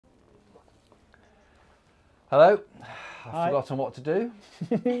Hello. I've Hi. forgotten what to do.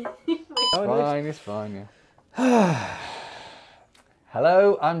 It's fine, yeah.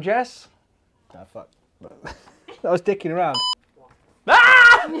 Hello, I'm Jess. Oh, fuck. I was dicking around.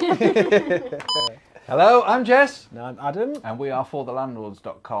 Hello, I'm Jess. No, I'm Adam. And we are for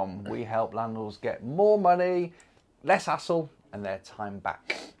Landlords.com. We help landlords get more money, less hassle, and their time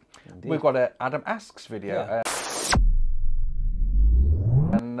back. Indeed. We've got a Adam Asks video. Yeah.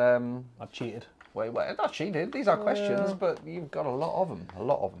 I've cheated. Wait, not cheated. These are questions, but you've got a lot of them. A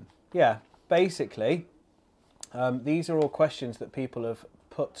lot of them. Yeah, basically, these are all questions that people have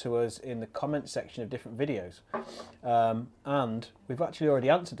put to us in the comment section of different videos. And we've actually already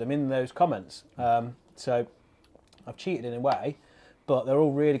answered them in those comments. So I've cheated in a way, but they're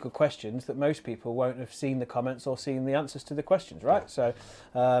all really good questions that most people won't have seen the comments or seen the answers to the questions, right? Yeah.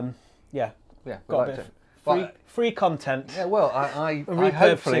 So, yeah, got a bit of free content. Yeah, well, I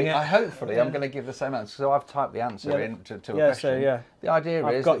hopefully I'm going to give the same answer. So I've typed the answer into a question. So yeah, the idea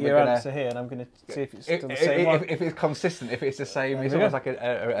I've is got that your answer here, and I'm going to see if it's still the same one. If it's consistent, if it's the same, it's almost like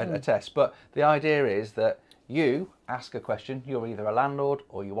a test. But the idea is that you ask a question. You're either a landlord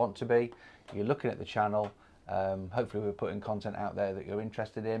or you want to be. You're looking at the channel. Hopefully, we're putting content out there that you're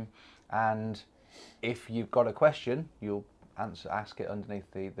interested in. And if you've got a question, you'll ask it underneath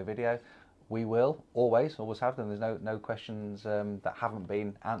the video. We will always have them. There's no questions that haven't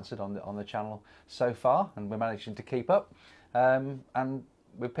been answered on the channel so far, and we're managing to keep up. And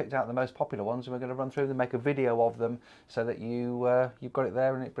we've picked out the most popular ones, and we're going to run through them, make a video of them, so that you've got it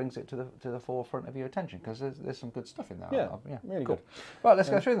there, and it brings it to the forefront of your attention, because there's some good stuff in there. Yeah, really cool. good. Right, let's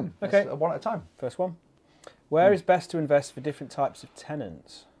go through them. Okay, one at a time. First one. Where is best to invest for different types of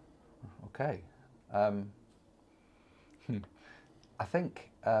tenants? Okay. I think.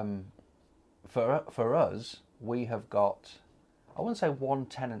 For us, we have got, I wouldn't say one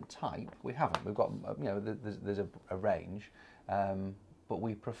tenant type, we haven't. We've got, there's a range, but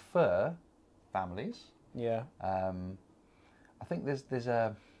we prefer families. Yeah. I think there's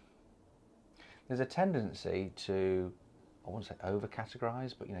a tendency to, I wouldn't say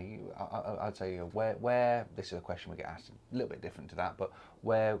over-categorise, but I'd say where this is a question we get asked a little bit different to that, but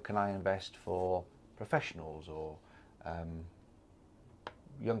where can I invest for professionals or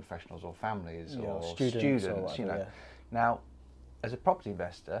young professionals or families or students or whatever, Now, as a property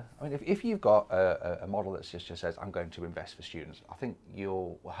investor, I mean, if you've got a model that just says, I'm going to invest for students, I think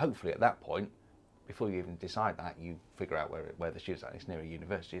you'll, hopefully at that point, before you even decide that, you figure out where the students are. It's near a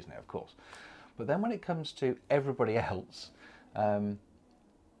university, isn't it, of course. But then when it comes to everybody else,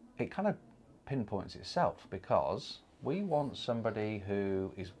 it kind of pinpoints itself, because we want somebody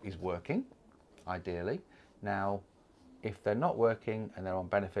who is working, ideally. Now, if they're not working and they're on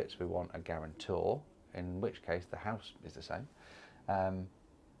benefits, we want a guarantor, in which case the house is the same.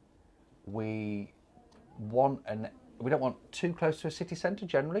 We don't want too close to a city centre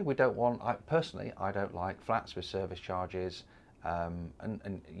generally. We don't want, personally, I don't like flats with service charges,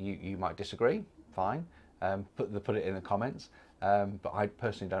 and you might disagree, fine, put it in the comments, but I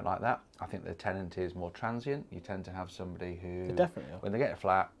personally don't like that. I think the tenant is more transient. You tend to have somebody who, definitely, when they get a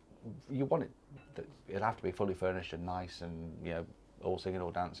flat, you want it, it'll have to be fully furnished and nice, and all singing, all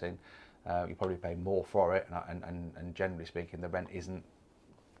dancing. You probably pay more for it, and generally speaking, the rent isn't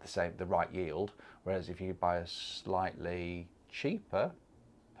the right yield. Whereas if you buy a slightly cheaper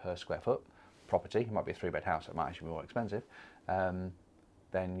per square foot property, it might be a 3-bed house, it might actually be more expensive,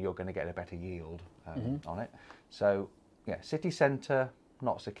 then you're going to get a better yield on it. So yeah, city centre,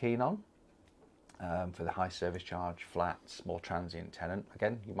 not so keen on. For the high service charge flats, more transient tenant.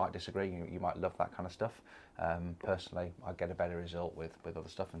 Again, you might disagree, you might love that kind of stuff. Personally, I get a better result with other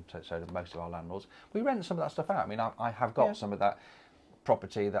stuff, and so do most of our landlords. We rent some of that stuff out. I mean, I have got some of that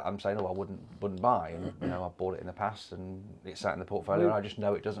property that I'm saying, oh, I wouldn't buy, and I've bought it in the past, and it's sat in the portfolio, and I just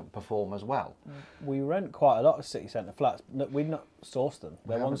know it doesn't perform as well. We rent quite a lot of city centre flats. We've not sourced them.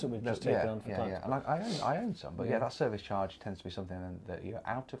 They're ones that we've just taken on for plans. And I own some, but that service charge tends to be something that you're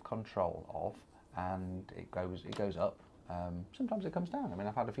out of control of. And it goes up. Sometimes it comes down. I mean,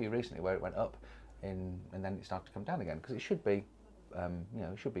 I've had a few recently where it went up, and then it started to come down again, because it should be,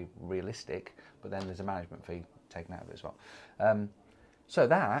 it should be realistic. But then there's a management fee taken out of it as well. So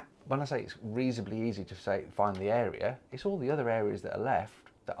that, when I say it's reasonably easy to find the area, it's all the other areas that are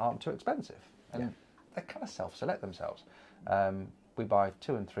left that aren't too expensive, and they kind of self-select themselves. We buy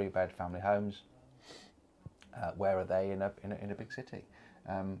 2- and 3-bed family homes. Where are they in a big city?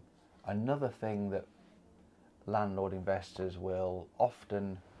 Another thing that landlord investors will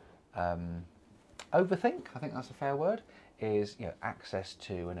often overthink, I think that's a fair word, is access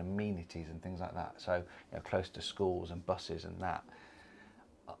to and amenities and things like that. So close to schools and buses and that.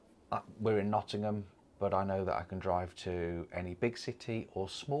 We're in Nottingham. but I know that I can drive to any big city or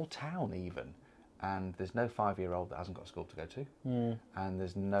small town even, and there's no 5-year-old that hasn't got a school to go to, and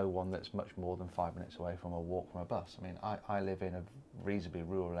there's no one that's much more than 5 minutes away from a walk from a bus. I mean, I live in a reasonably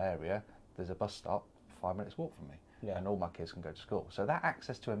rural area. There's a bus stop 5 minutes walk from me, and all my kids can go to school. So that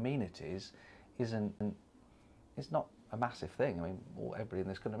access to amenities it's not a massive thing. I mean, everybody in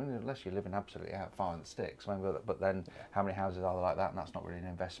this country, I mean, unless you're living absolutely out far in the sticks, I mean, but then how many houses are there like that? And that's not really an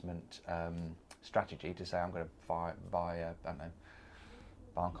investment strategy to say I'm going to buy a, I don't know,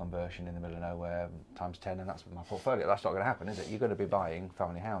 barn conversion in the middle of nowhere times 10 and that's my portfolio. That's not going to happen, is it? You're going to be buying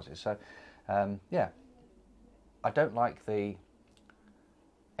family houses. So yeah, I don't like the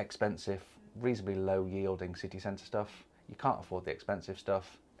expensive, reasonably low yielding city centre stuff. You can't afford the expensive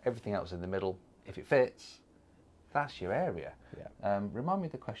stuff. Everything else in the middle, if it fits, that's your area. Remind me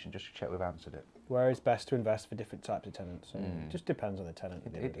of the question just to check we've answered it. Where is best to invest for different types of tenants? It just depends on the tenant.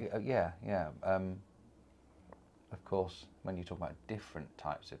 Yeah. Of course, when you talk about different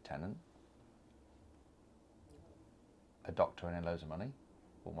types of tenant, a doctor earning loads of money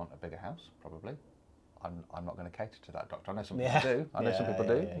will want a bigger house, probably. I'm not going to cater to that doctor. I know some people do. I know some people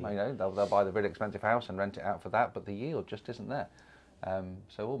do. You know, they'll buy the really expensive house and rent it out for that, but the yield just isn't there.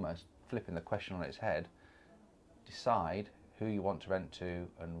 So almost flipping the question on its head, decide who you want to rent to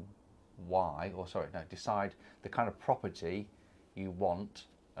and why, or sorry, no, decide the kind of property you want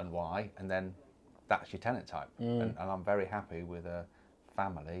and why, and then that's your tenant type. And I'm very happy with a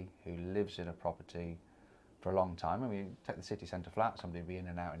family who lives in a property for a long time. I mean, take the city centre flat, somebody will be in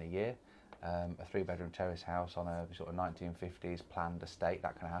and out in a year. A 3-bedroom terrace house on a sort of 1950s planned estate,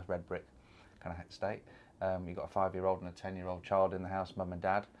 that kind of house, red brick kind of estate. You've got a 5-year-old and a 10-year-old child in the house, mum and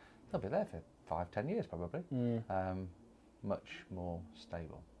dad. They'll be there for 5-10 years probably. Much more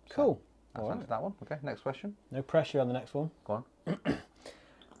stable. Cool. So that's answered that one. Okay, next question. No pressure on the next one. Go on.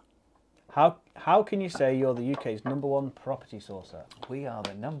 How can you say you're the UK's #1 property sourcer? We are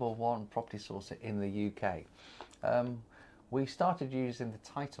the #1 property sourcer in the UK. We started using the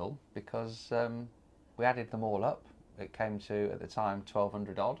title because we added them all up. It came to, at the time,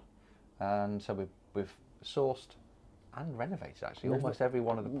 1,200 odd. And so we've sourced and renovated, actually. Almost every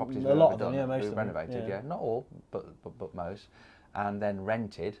one of the properties we've ever done, we've renovated. Yeah, not all, but most. And then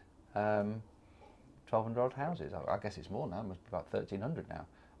rented 1,200 odd houses. I guess it's more now, it must be about 1,300 now.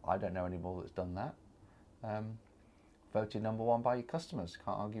 I don't know any more that's done that. Voted #1 by your customers.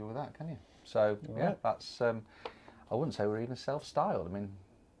 Can't argue with that, can you? So yeah, that's. I wouldn't say we're even self-styled. I mean,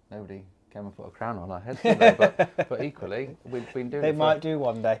 nobody came and put a crown on our heads, did they? But equally, we've been doing. They might do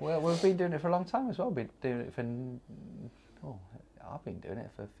one day. Well, we've been doing it for a long time as well. We've been doing it for. I've been doing it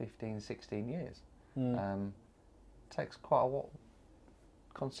for 15, 16 years. Takes quite a lot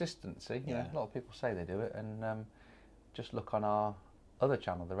consistency. You know, a lot of people say they do it, and just look on our other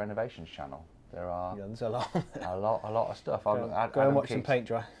channel, the renovations channel. There are there's a lot of stuff. Go and watch some paint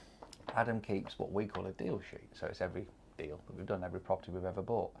dry. Adam keeps what we call a deal sheet, so it's every deal that we've done, every property we've ever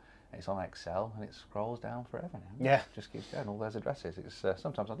bought. And it's on Excel and it scrolls down forever now. Yeah, just keeps going. All those addresses. It's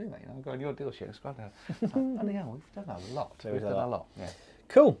sometimes I do that. You know, I go on your deal sheet and scroll down. Bloody hell, we've done a lot. We've done a lot. Yeah.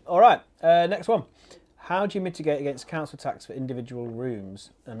 Cool. All right. Next one. How do you mitigate against council tax for individual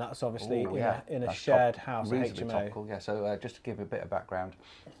rooms? And that's obviously in a shared house, reasonably HMO. Topical, yeah. So just to give a bit of background,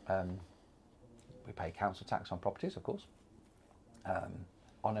 we pay council tax on properties, of course.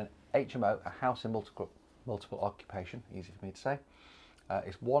 On an HMO, a house in multiple occupation, easy for me to say,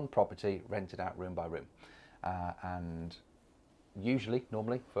 it's one property rented out room by room. And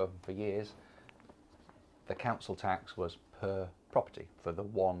normally for years, the council tax was per property for the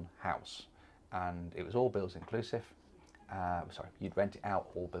one house. And it was all bills inclusive. You'd rent it out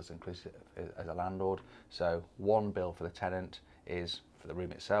all bills inclusive as a landlord. So one bill for the tenant is for the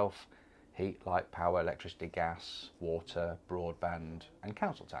room itself, heat, light, power, electricity, gas, water, broadband, and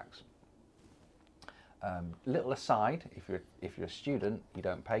council tax. Little aside, if you're a student, you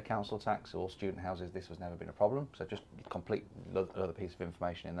don't pay council tax. All student houses, this has never been a problem. So just complete another piece of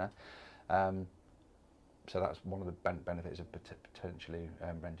information in there. So that's one of the benefits of potentially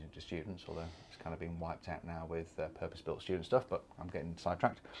renting to students, although it's kind of been wiped out now with purpose-built student stuff, but I'm getting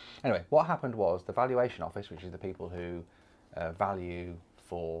sidetracked. Anyway, what happened was the valuation office, which is the people who value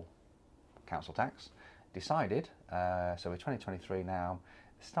for council tax, decided, so we're 2023 now,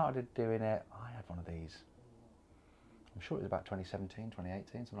 started doing it. I had one of these, I'm sure it was about 2017,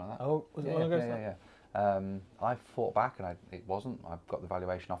 2018, something like that. Oh, was it one ago? Yeah. I fought back and it wasn't. I've got the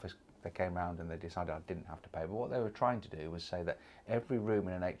valuation office. They came round and they decided I didn't have to pay. But what they were trying to do was say that every room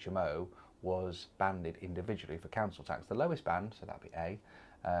in an HMO was banded individually for council tax. The lowest band, so that'd be A,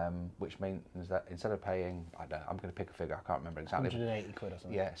 which means that instead of paying, I'm going to pick a figure, I can't remember exactly. 180 quid or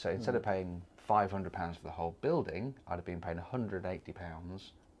something. Yeah, so instead of paying £500 for the whole building, I'd have been paying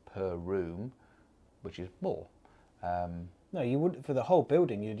 £180 per room, which is more. No, you wouldn't for the whole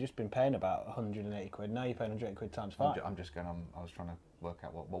building. You'd just been paying about 180 quid. Now you're paying 180 quid times 5. I'm just going. I was trying to work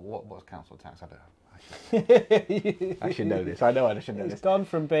out what's council tax. I don't know. I should know this. I know I should know this. It's gone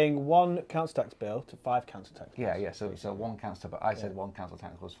from being 1 council tax bill to 5 council tax bills. Yeah. So one council, but I said one council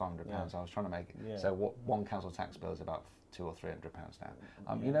tax was £500. I was trying to make it. Yeah. So one council tax bill is about £200 or £300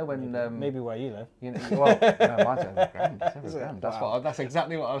 now. You know when maybe where you live. You know, well, no, mine's over £1,000. It's over £1,000. That's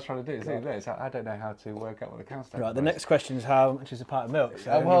exactly what I was trying to do. So I don't know how to work out what the council tax. Right. The next question is how much is a pint of milk.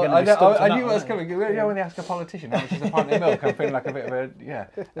 So well, I knew what was coming. You know, when they ask a politician how much is a pint of milk, I'm feeling like a bit of a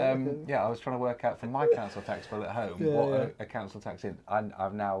I was trying to work out from my council tax bill at home what a council tax is.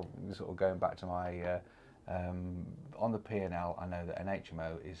 I've now sort of going back to my. On the P&L, I know that an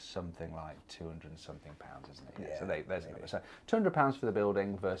HMO is something like £200 and something, isn't it? Yeah. So there's so £200 for the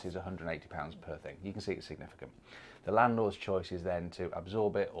building versus £180 per thing. You can see it's significant. The landlord's choice is then to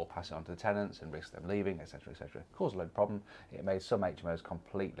absorb it or pass it on to the tenants and risk them leaving, etc., etc. Caused a load of problem. It made some HMOs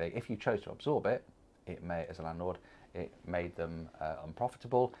completely. If you chose to absorb it, it may, as a landlord, it made them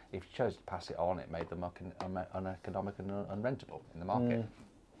unprofitable. If you chose to pass it on, it made them uneconomic and unrentable in the market.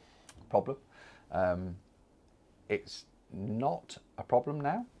 Problem. It's not a problem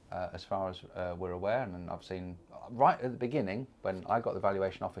now, as far as we're aware, and I've seen right at the beginning when I got the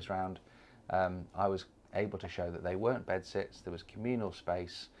valuation office round, I was able to show that they weren't bed sits, there was communal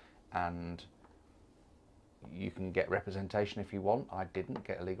space, and you can get representation if you want. I didn't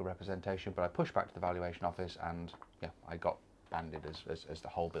get a legal representation, but I pushed back to the valuation office, and I got banded as the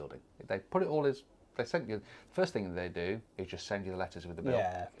whole building. They put it all as. They sent you. The first thing they do is just send you the letters with the bill.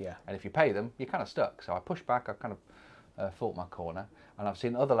 Yeah. And if you pay them, you're kind of stuck. So I pushed back. I kind of fought my corner, and I've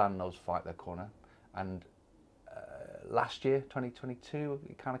seen other landlords fight their corner. And last year, 2022,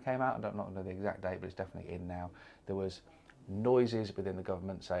 it kind of came out. I don't know the exact date, but it's definitely in now. There was noises within the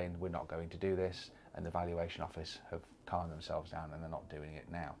government saying we're not going to do this, and the valuation office have calmed themselves down, and they're not doing it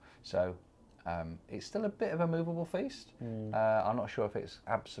now. So. It's still a bit of a movable feast. I'm not sure if it's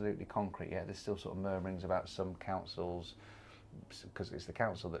absolutely concrete yet. There's still sort of murmurings about some councils, because it's the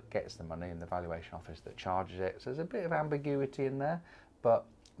council that gets the money and the valuation office that charges it. So there's a bit of ambiguity in there. But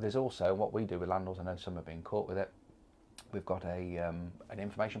there's also what we do with landlords. I know some have been caught with it. We've got an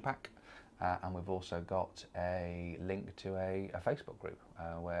information pack, and we've also got a link to a Facebook group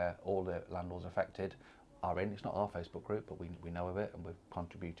where all the landlords affected are in. It's not our Facebook group, but we know of it and we've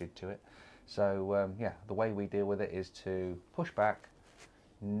contributed to it. So the way we deal with it is to push back,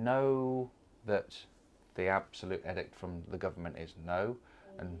 know that the absolute edict from the government is no,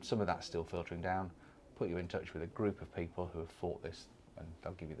 and some of that's still filtering down, put you in touch with a group of people who have fought this, and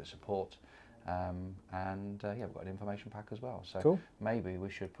they'll give you the support. We've got an information pack as well. So maybe we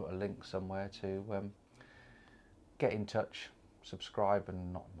should put a link somewhere to get in touch, subscribe,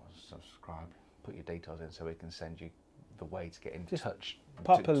 and not subscribe, put your details in so we can send you the way to get in touch.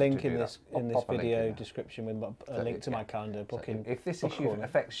 Pop a link in this video description with a link to my calendar booking. If this issue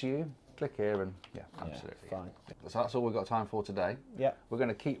affects you, click here and absolutely. Fine. So that's all we've got time for today. Yeah. We're going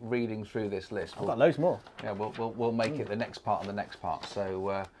to keep reading through this list. I've got loads more. Yeah, we'll make it the next part and the next part.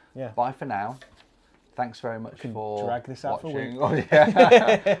 So bye for now. Thanks very much for drag this out watching. For a week.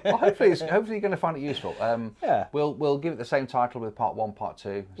 Well, hopefully you're going to find it useful. We'll give it the same title with part 1, part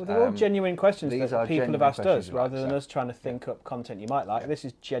 2. Well, they're all genuine questions that people have asked us, rather than us trying to think up content you might like. This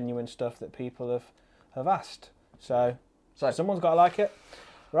is genuine stuff that people have asked. So someone's got to like it,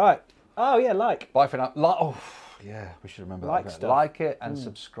 right? Oh yeah, like. Bye for now. We should remember that. Like it and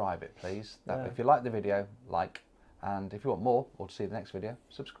subscribe it, please. If you like the video, like. And if you want more, or to see the next video,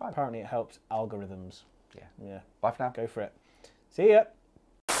 subscribe. Apparently it helps algorithms. Yeah. Bye for now. Go for it. See ya.